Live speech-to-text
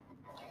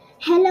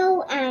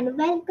and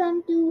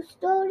welcome to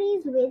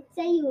Stories with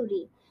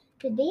Sayuri.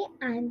 Today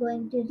I am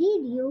going to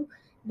read you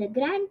The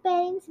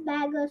Grandparents'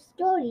 Bag of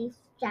Stories,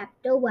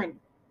 Chapter 1,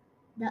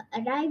 The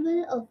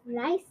Arrival of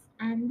Rice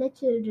and the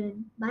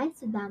Children by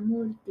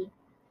Sudhamurthy.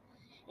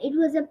 It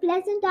was a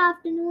pleasant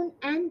afternoon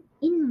and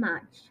in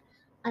March.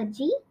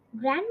 Aji,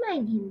 grandma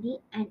in Hindi,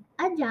 and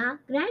Aja,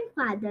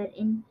 grandfather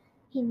in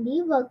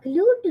Hindi, were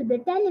glued to the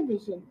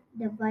television.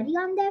 The worry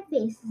on their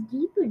faces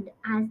deepened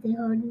as they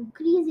heard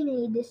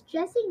increasingly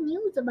distressing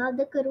news about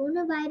the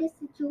coronavirus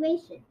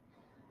situation.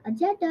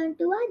 Aja turned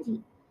to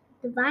Aji.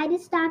 The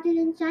virus started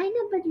in China,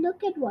 but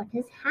look at what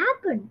has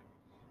happened.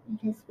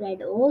 It has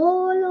spread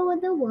all over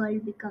the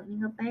world,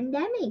 becoming a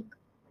pandemic.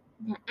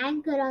 The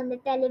anchor on the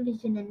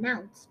television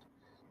announced.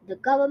 The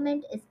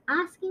government is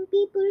asking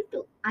people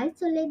to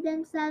isolate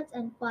themselves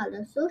and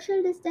follow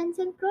social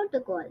distancing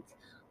protocols.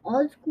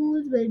 All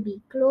schools will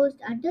be closed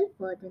until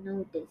further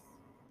notice.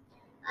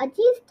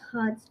 Aji's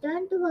thoughts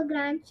turned to her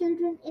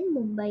grandchildren in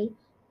Mumbai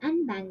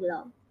and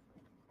Bangalore.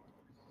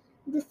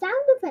 The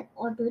sound of an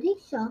auto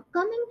rickshaw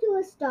coming to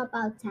a stop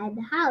outside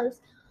the house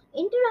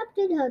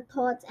interrupted her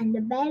thoughts and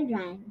the bell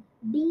rang.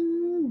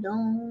 Ding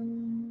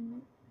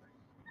dong.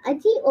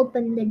 Aji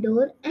opened the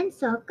door and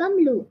saw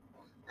Kamlu,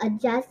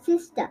 Ajja's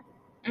sister,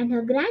 and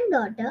her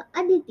granddaughter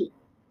Aditi.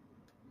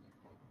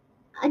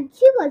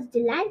 Aji was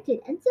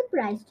delighted and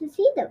surprised to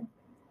see them.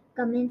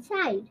 Come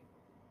inside.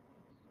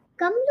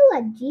 Kamlu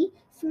Aji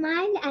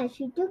smiled as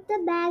she took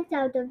the bags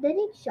out of the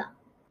rickshaw.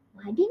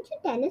 Why didn't you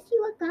tell us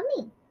you were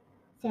coming?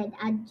 Said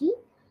Aji.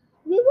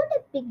 We would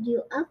have picked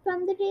you up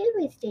from the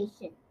railway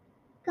station.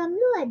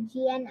 Kamlu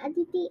Aji and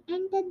Aditi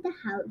entered the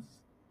house.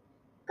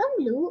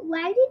 Kamlu,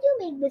 why did you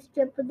make this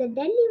trip with the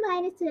deadly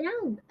virus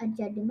around?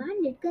 Ajja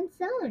demanded,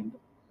 concerned.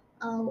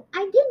 Oh,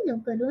 I didn't know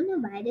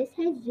coronavirus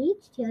has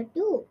reached here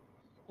too.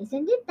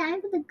 Isn't it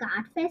time for the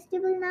Ghat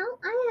festival now?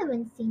 I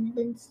haven't seen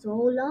it in so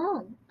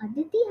long.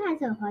 Aditi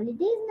has her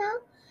holidays now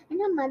and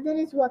her mother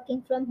is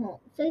working from home,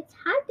 so it's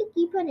hard to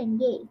keep her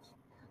engaged.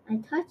 I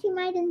thought she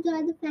might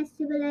enjoy the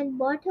festival and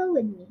brought her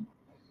with me.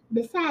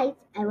 Besides,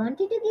 I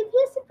wanted to give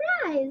you a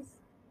surprise.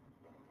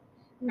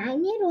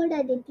 9-year-old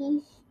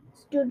Aditi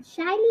stood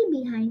shyly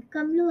behind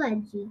Kamlu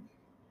Aji.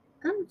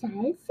 Come,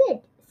 child,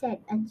 sit, said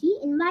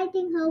Aji,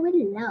 inviting her with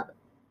love.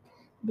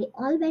 They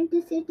all went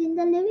to sit in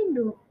the living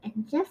room,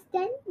 and just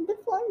then the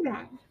phone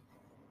rang.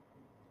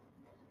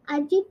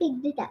 Aji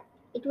picked it up.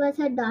 It was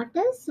her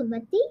daughter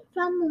Sumati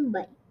from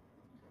Mumbai.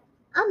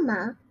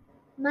 Amma,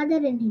 mother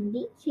in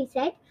Hindi, she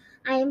said,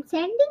 I am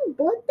sending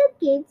both the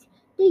kids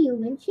to you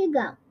in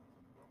Shigam.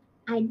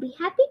 I'd be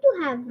happy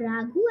to have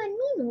Raghu and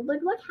Meenu,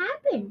 but what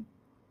happened?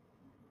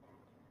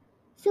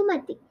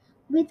 Sumati,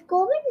 with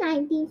COVID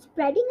 19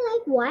 spreading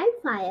like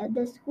wildfire,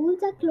 the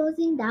schools are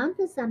closing down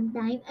for some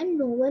time and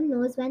no one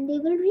knows when they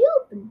will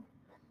reopen.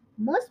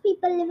 Most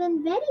people live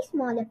in very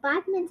small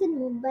apartments in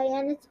Mumbai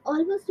and it's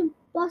almost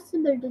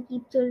impossible to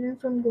keep children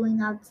from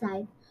going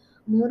outside.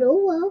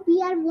 Moreover,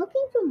 we are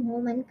working from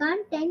home and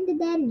can't tend to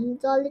their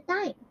needs all the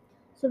time.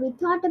 So we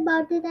thought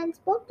about it and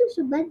spoke to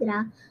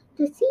Subhadra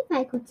to see if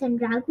I could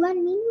send Raghu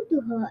and Meenu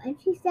to her, and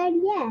she said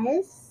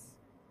yes.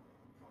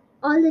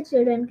 All the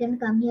children can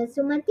come here,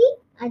 Sumati,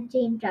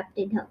 Ajay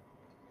interrupted her.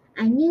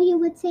 I knew you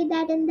would say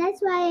that and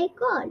that's why I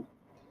called.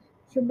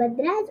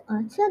 Subhadra has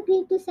also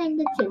agreed to send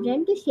the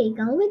children to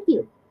Shegaon with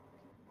you.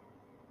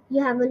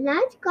 You have a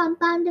large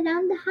compound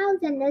around the house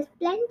and there's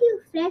plenty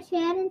of fresh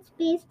air and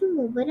space to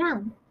move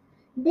around.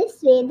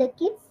 This way, the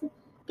kids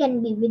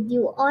can be with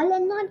you all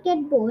and not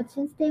get bored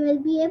since they will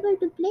be able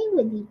to play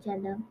with each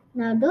other.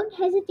 Now, don't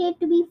hesitate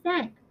to be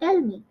frank.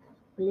 Tell me,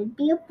 will it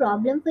be a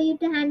problem for you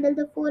to handle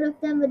the four of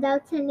them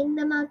without sending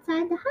them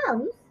outside the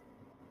house?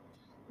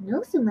 No,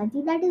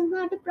 Sumati, that is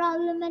not a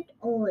problem at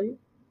all.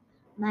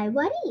 My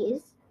worry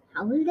is,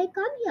 how will they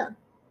come here?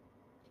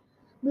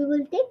 We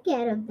will take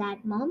care of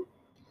that, Mom.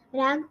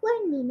 Raghu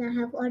and Meena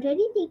have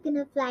already taken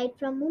a flight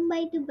from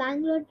Mumbai to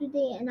Bangalore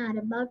today and are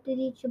about to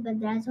reach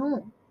Subhadra's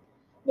home.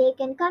 They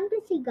can come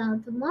to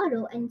Shigaon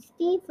tomorrow and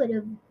stay for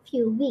a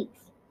few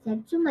weeks,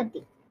 said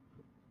Sumati.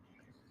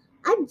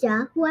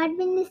 Ajja, who had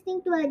been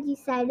listening to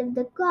Aji's side of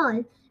the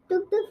call,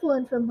 took the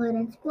phone from her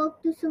and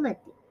spoke to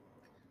Sumati.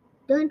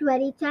 Don't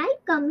worry, child.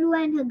 Kamlu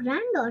and her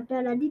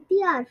granddaughter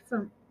Aditi are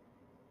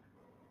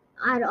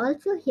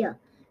also here.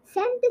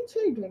 Send the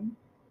children.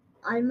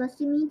 Almost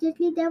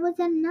immediately there was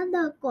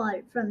another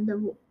call from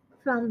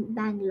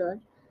Bangalore.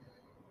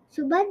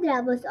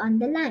 Subhadra was on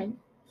the line.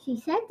 She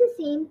said the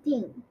same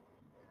thing.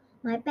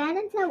 My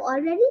parents have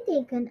already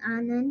taken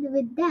Anand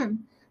with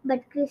them,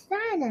 but Krishna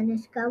and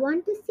Anushka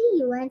want to see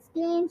you and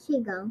stay in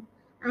Shigaon.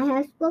 I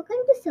have spoken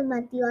to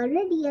Sumati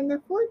already and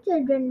the four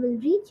children will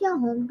reach your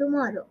home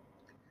tomorrow.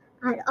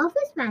 Our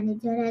office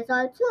manager has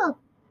also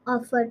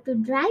offered to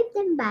drive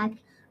them back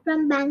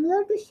from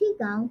Bangalore to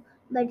Shigaon,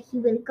 but he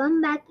will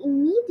come back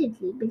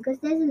immediately because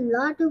there's a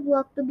lot of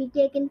work to be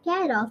taken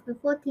care of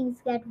before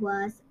things get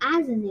worse,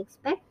 as is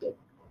expected,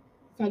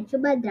 said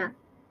Subhadra.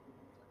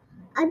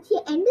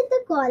 Aji ended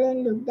the call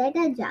and looked at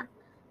Aja.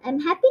 I'm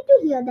happy to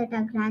hear that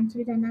our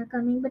grandchildren are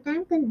coming, but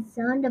I'm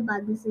concerned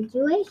about the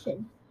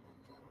situation.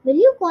 Will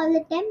you call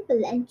the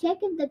temple and check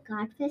if the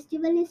card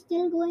festival is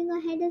still going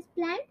ahead as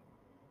planned?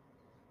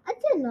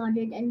 Ajay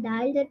nodded and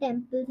dialed the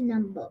temple's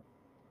number.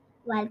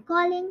 While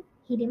calling,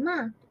 he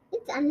remarked,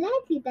 "It's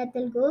unlikely that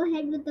they'll go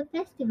ahead with the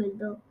festival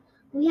though.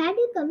 We had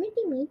a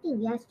committee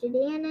meeting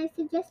yesterday and I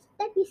suggested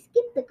that we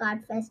skip the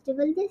card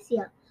festival this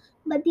year,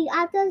 but the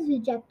others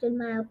rejected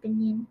my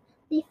opinion.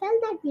 They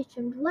felt that we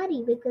shouldn't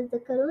worry because the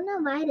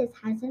coronavirus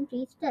hasn't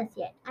reached us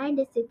yet. I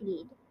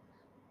disagreed.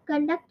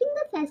 Conducting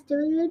the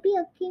festival will be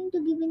akin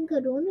to giving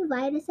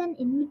coronavirus an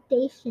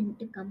invitation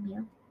to come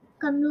here."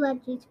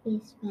 Kamluaji's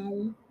face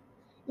fell.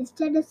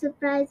 "Instead of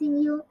surprising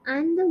you,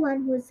 I'm the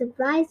one who is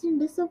surprised and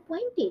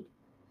disappointed.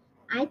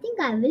 I think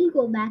I will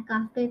go back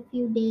after a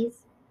few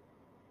days."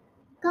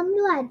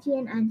 Kamlu Aji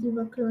and Aji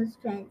were close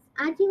friends.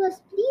 Aji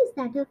was pleased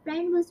that her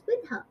friend was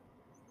with her.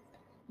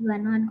 "You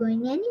are not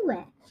going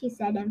anywhere," she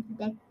said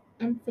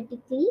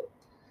emphatically.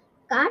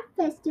 "Card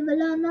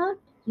festival or not,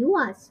 you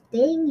are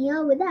staying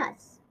here with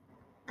us."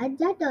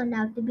 Ajja turned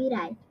out to be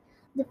right.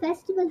 The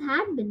festival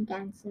had been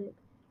cancelled.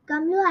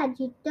 Kamlu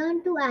Aji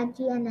turned to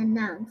Aji and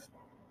announced,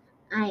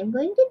 "I am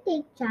going to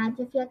take charge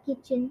of your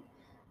kitchen.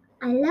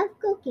 I love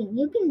cooking.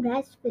 You can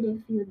rest for a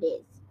few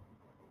days."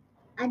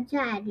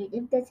 Ajja added,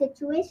 "If the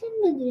situation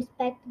with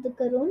respect to the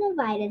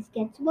coronavirus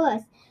gets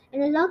worse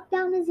and a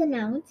lockdown is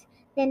announced,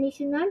 then we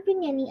should not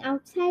bring any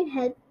outside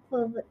help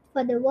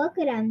for the work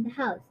around the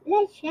house.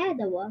 Let's share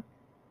the work."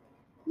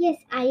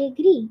 "Yes, I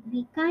agree.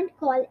 We can't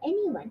call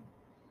anyone.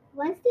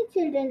 Once the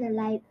children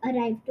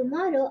arrive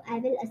tomorrow, I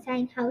will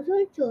assign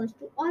household chores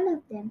to all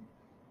of them.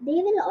 They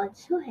will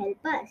also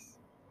help us."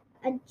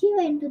 Ajji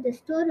went to the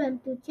storeroom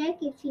to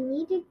check if she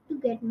needed to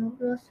get more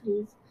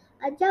groceries.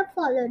 Ajab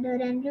followed her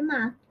and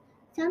remarked,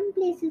 "Some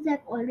places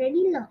have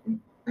already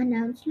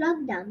announced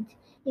lockdowns.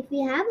 If we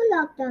have a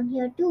lockdown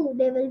here too,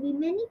 there will be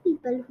many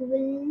people who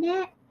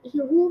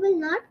will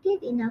not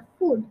get enough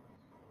food.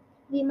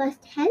 We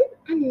must help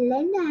and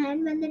lend a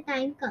hand when the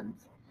time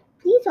comes.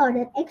 Please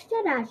order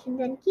extra rations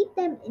and keep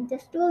them in the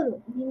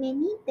storeroom. We may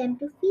need them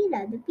to feed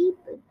other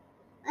people."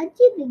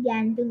 Ajay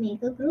began to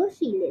make a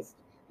grocery list,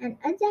 and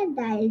Ajay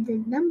dialed the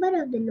number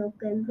of the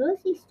local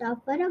grocery store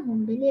for a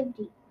home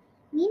delivery.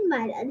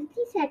 Meanwhile,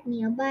 Aditi sat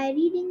nearby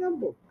reading a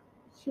book.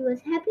 She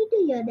was happy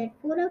to hear that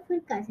four of her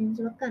cousins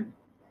were coming.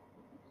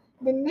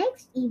 The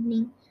next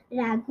evening,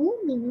 Raghu,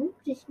 Minu,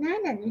 Krishna,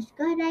 and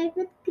Anushka arrived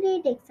with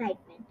great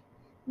excitement.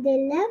 They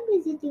loved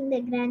visiting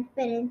their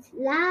grandparents'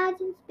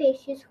 large and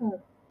spacious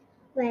home,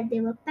 where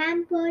they were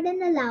pampered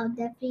and allowed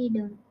their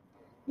freedom.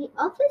 The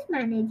office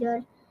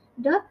manager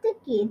dropped the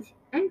kids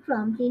and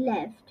promptly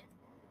left.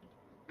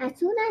 As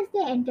soon as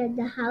they entered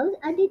the house,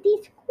 Aditi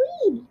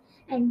squealed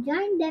and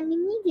joined them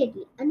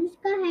immediately.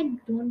 Anushka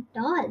had grown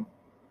tall.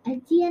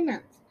 Ajji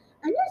announced,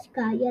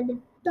 "Anushka, you're the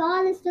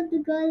tallest of the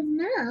girls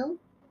now."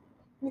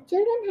 The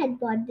children had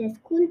bought their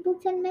school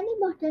books and many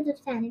bottles of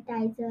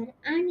sanitizer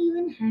and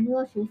even hand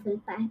wash refill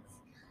packs.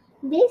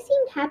 They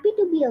seemed happy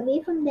to be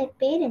away from their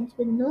parents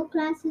with no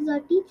classes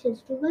or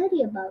teachers to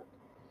worry about.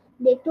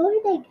 They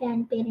told their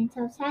grandparents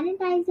how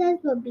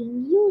sanitizers were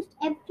being used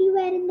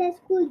everywhere in their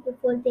schools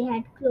before they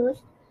had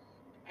closed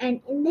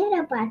and in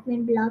their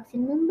apartment blocks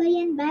in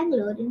Mumbai and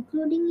Bangalore,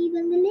 including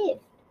even the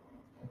lift.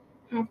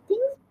 "Have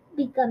things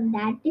become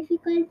that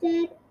difficult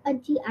there?"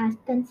 Ajji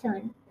asked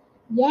concerned.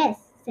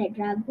 "Yes," said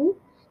Raghu.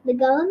 "The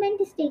government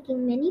is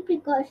taking many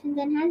precautions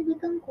and has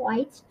become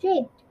quite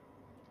strict."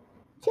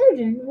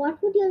 "Children,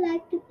 what would you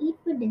like to eat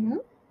for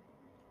dinner?"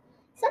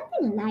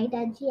 "Something light,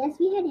 Ajji, as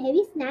we had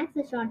heavy snacks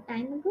a short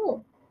time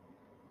ago."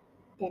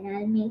 "Then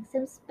I'll make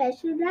some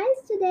special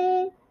rice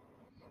today.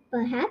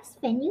 Perhaps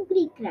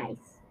fenugreek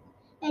rice.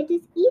 It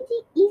is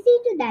easy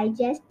to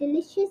digest,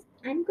 delicious,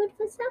 and good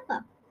for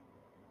supper."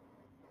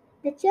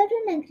 The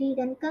children agreed,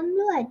 and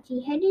Kamlu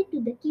Aji headed to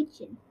the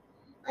kitchen.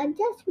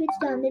 Ajja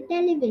switched on the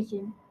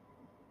television.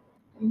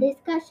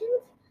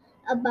 Discussions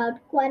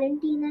about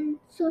quarantine and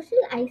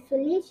social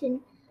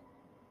isolation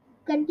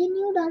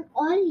continued on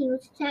all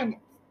news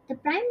channels. The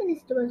Prime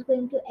Minister was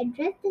going to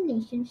address the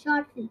nation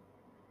shortly.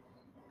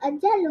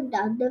 Ajja looked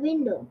out the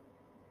window.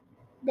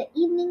 The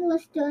evening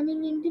was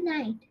turning into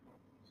night.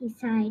 He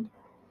sighed.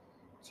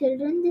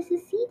 "Children, this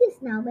is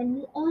serious now when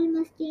we all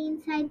must stay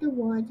inside the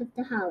walls of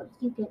the house.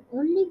 You can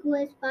only go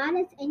as far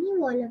as any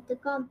wall of the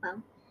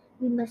compound.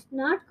 We must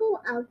not go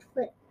out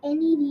for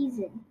any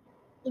reason."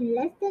 In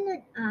less than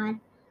an hour,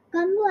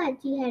 Kambu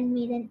Aji had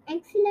made an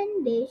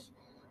excellent dish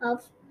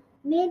of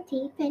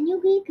methi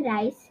fenugreek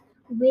rice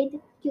with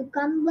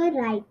cucumber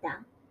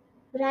raita.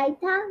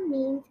 Raita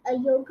means a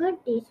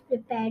yogurt dish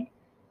prepared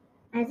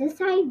as a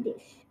side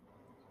dish.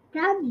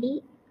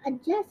 Proudly,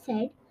 Ajja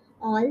said,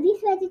 "All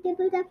these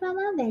vegetables are from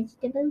our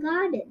vegetable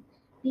garden.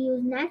 We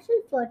use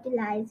natural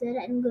fertilizer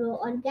and grow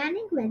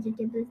organic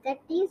vegetables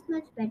that taste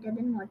much better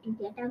than what you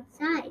get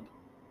outside."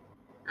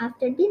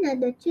 After dinner,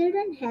 the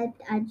children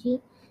helped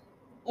Ajji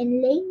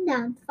in laying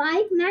down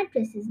five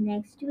mattresses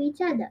next to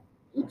each other.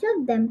 Each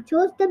of them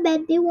chose the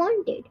bed they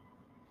wanted.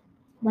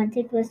 Once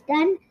it was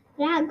done,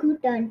 Raghu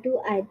turned to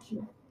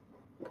Archie.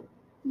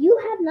 You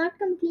have not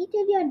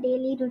completed your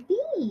daily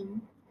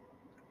routine.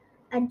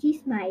 Archie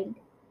smiled.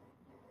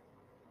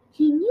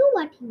 He knew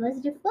what he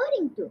was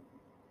referring to.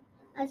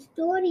 A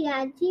story,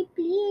 Archie,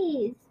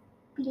 please,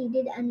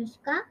 pleaded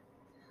Anushka.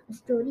 A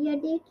story a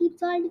day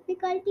keeps all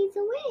difficulties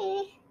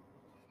away.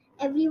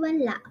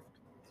 Everyone laughed.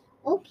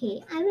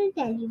 Okay, I will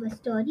tell you a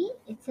story.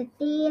 It's a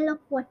tale of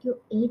what you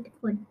ate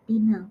for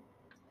dinner.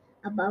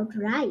 About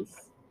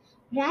rice.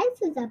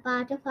 Rice is a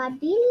part of our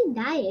daily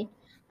diet,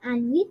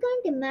 and we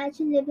can't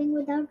imagine living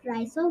without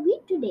rice or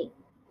wheat today.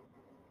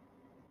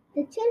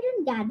 The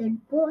children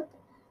gathered both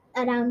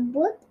around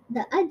both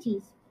the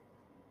Ajis.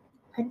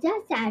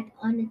 Ajja sat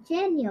on a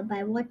chair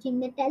nearby watching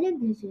the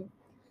television.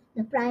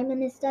 The Prime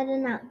Minister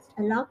announced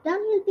a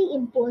lockdown will be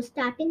imposed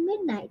starting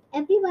midnight.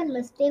 Everyone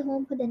must stay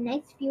home for the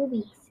next few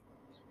weeks.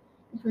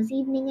 It was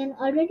evening and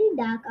already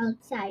dark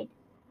outside.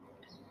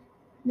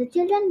 The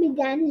children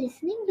began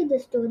listening to the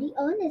story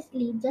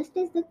earnestly just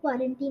as the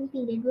quarantine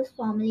period was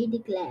formally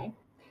declared.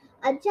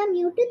 Ajja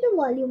muted the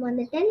volume on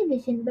the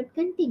television but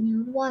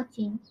continued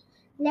watching.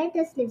 Let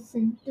us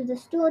listen to the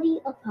story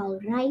of how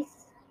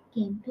rice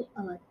came to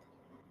earth.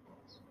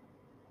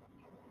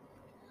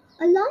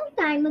 A long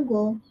time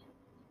ago,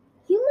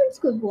 humans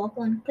could walk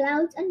on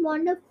clouds and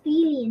wander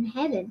freely in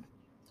heaven.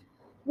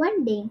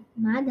 One day,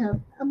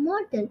 Madhav, a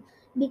mortal,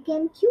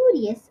 became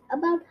curious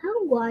about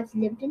how gods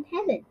lived in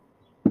heaven.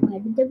 Where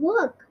do they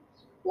work?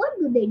 What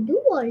do they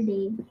do all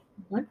day?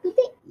 What do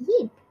they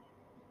eat?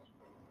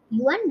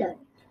 He wondered.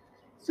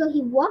 So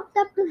he walked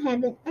up to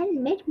heaven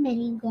and met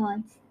many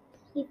gods.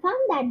 He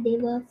found that there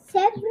were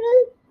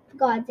several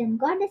gods and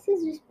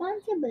goddesses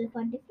responsible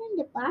for different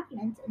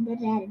departments in the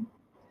realm.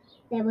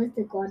 There was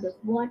the god of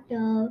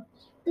water,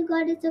 the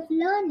goddess of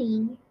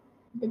learning,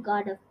 the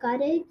god of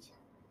courage,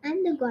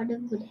 and the god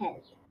of good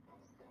health,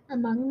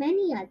 among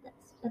many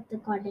others. But the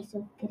goddess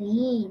of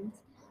grains,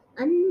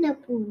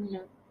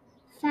 Annapurna,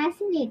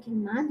 fascinated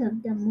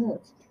Madhav the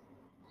most.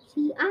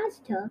 She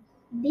asked her,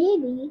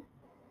 Devi,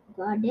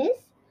 goddess,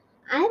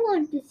 I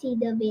want to see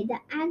the way the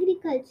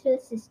agricultural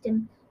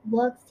system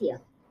works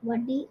here.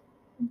 What do you,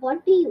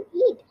 what do you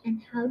eat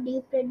and how do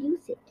you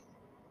produce it?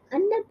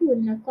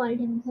 Annapurna called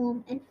him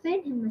home and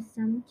fed him a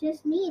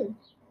sumptuous meal.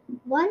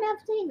 One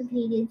of the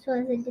ingredients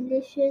was a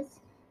delicious,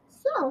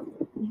 soft,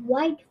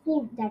 white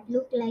food that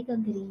looked like a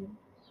grain.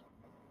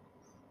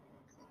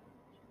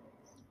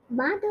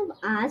 Madhav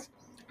asked,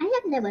 I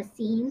have never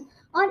seen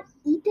or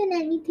eaten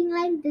anything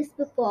like this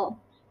before.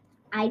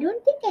 I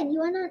don't think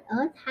anyone on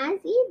earth has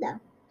either.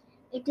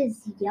 It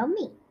is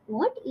yummy.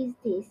 What is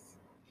this?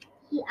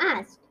 He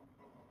asked.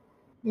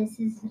 This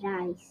is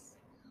rice.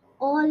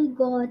 All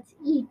gods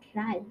eat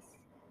rice.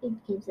 It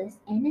gives us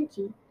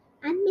energy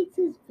and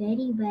mixes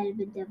very well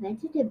with the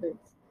vegetables,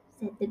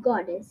 said the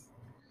goddess.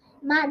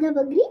 Madhav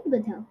agreed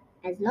with her.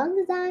 As long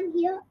as I am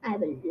here, I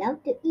will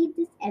love to eat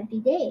this every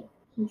day,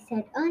 he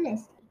said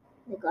earnestly.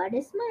 The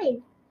goddess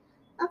smiled.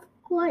 Of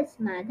course,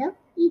 Madhav,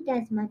 eat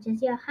as much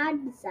as your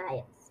heart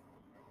desires.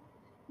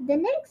 The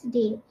next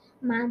day,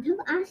 Madhav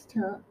asked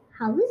her,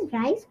 How is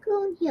rice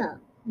grown here?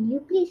 Will you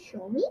please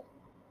show me?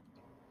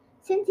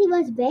 Since he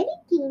was very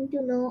keen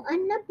to know,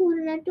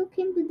 Annapurna took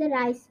him to the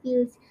rice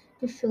fields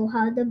to show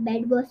how the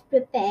bed was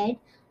prepared,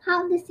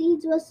 how the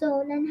seeds were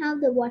sown, and how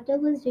the water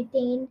was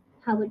retained,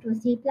 how it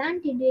was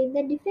replanted during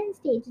the different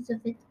stages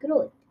of its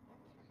growth.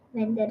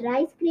 When the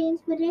rice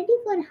grains were ready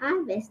for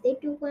harvest, they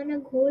took on a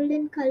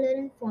golden color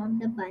and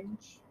formed a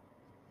bunch.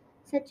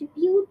 Such a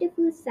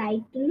beautiful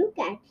sight to look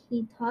at,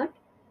 he thought.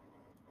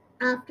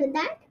 After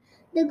that,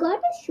 the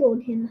goddess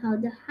showed him how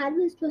the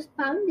harvest was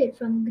pounded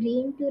from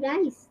grain to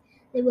rice.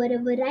 There were a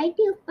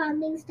variety of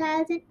pounding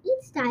styles, and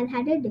each style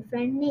had a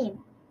different name.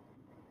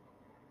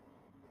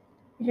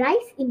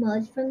 Rice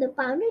emerged from the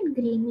pounded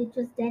grain, which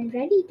was then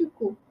ready to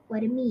cook for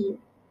a meal.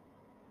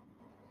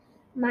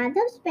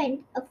 Madhav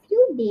spent a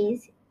few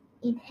days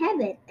in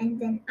heaven and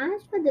then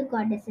asked for the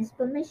goddess's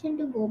permission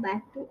to go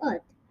back to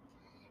earth.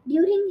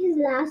 During his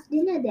last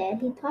dinner there,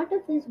 he thought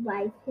of his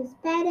wife, his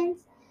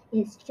parents,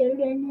 his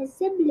children, his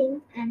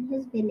siblings, and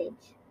his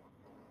village.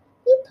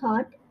 He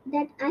thought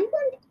that I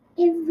want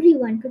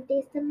everyone to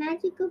taste the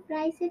magic of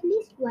rice at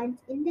least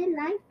once in their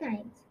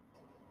lifetimes,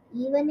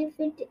 even if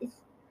it is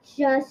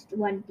just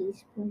 1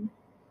 teaspoon.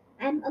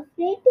 I'm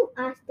afraid to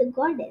ask the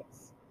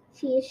goddess.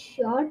 She is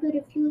sure to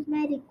refuse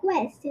my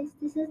request since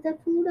this is the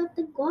food of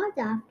the gods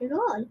after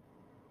all.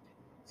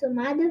 So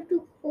Madhav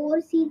took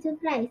 4 seeds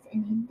of rice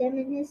and hid them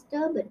in his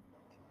turban.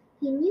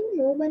 He knew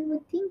no one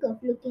would think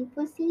of looking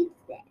for seeds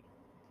there.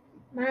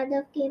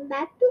 Madhav came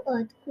back to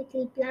earth,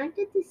 quickly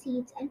planted the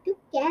seeds, and took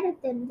care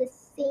of them the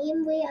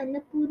same way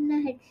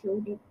Annapurna had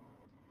showed him.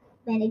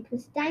 When it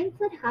was time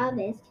for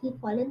harvest, he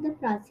followed the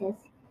process.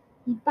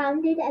 He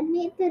pounded and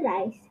made the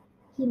rice.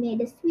 He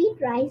made a sweet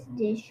rice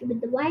dish with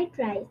the white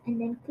rice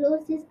and then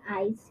closed his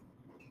eyes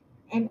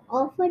and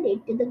offered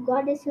it to the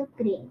goddess of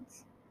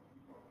grains.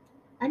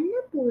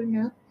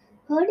 Annapurna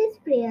heard his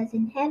prayers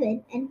in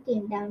heaven and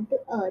came down to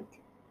earth.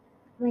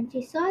 When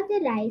she saw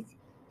the rice,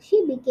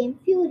 she became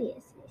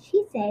furious.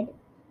 She said,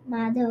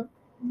 Madhav,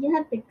 you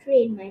have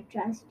betrayed my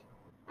trust.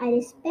 I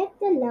respect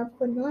the love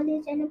for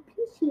knowledge and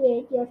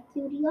appreciate your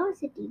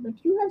curiosity,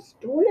 but you have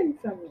stolen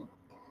from me.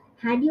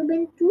 Had you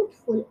been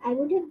truthful, I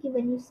would have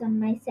given you some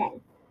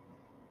myself.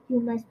 You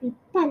must be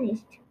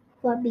punished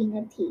for being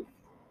a thief.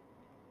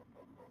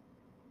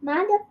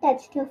 Madhav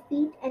touched her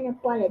feet and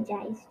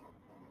apologized.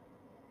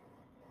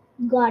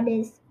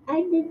 Goddess,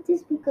 I did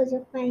this because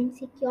of my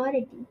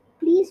insecurity.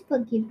 Please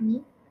forgive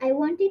me. I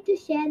wanted to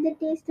share the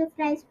taste of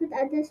rice with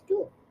others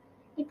too.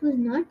 It was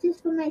not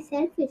just for my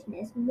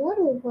selfishness.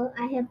 Moreover,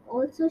 I have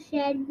also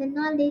shared the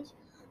knowledge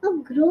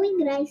of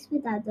growing rice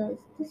with others.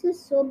 This is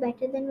so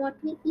better than what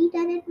we eat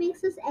and it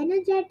makes us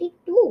energetic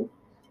too.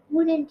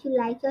 Wouldn't you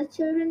like your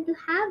children to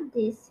have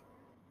this?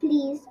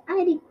 Please,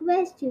 I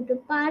request you to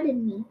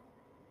pardon me.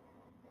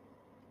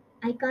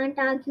 I can't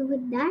argue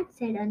with that,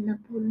 said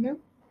Annapurna.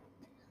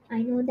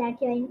 I know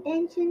that your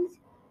intentions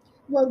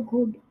were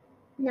good.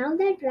 Now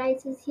that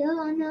rice is here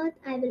on earth,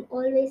 I will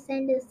always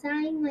send a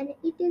sign when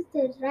it is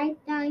the right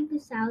time to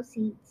sow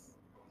seeds.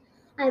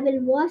 I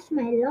will wash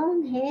my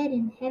long hair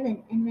in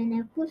heaven, and when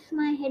I push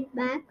my head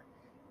back,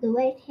 the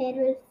wet hair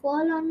will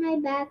fall on my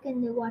back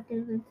and the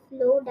water will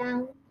flow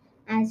down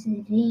as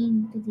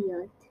rain to the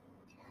earth.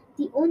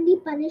 The only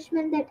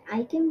punishment that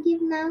I can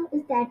give now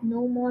is that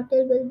no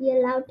mortal will be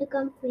allowed to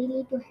come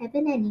freely to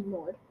heaven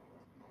anymore.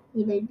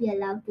 They will be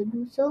allowed to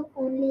do so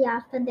only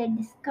after they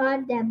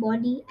discard their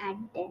body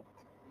at death.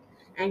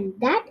 And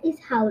that is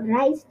how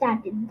rice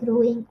started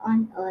growing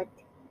on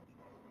earth.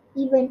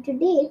 Even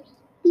today,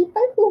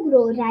 people who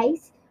grow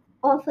rice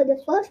offer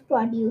the first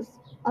produce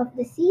of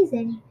the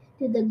season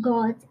to the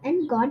gods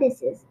and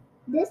goddesses.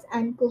 This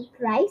uncooked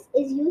rice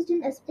is used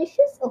in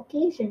auspicious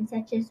occasions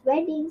such as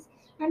weddings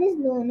and is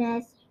known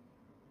as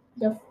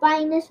the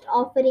finest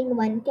offering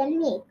one can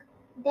make.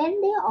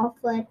 Then they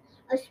offer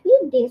a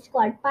sweet dish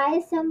called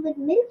payasam with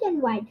milk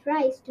and white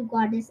rice to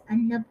goddess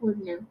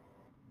Annapurna.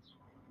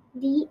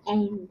 The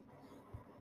end.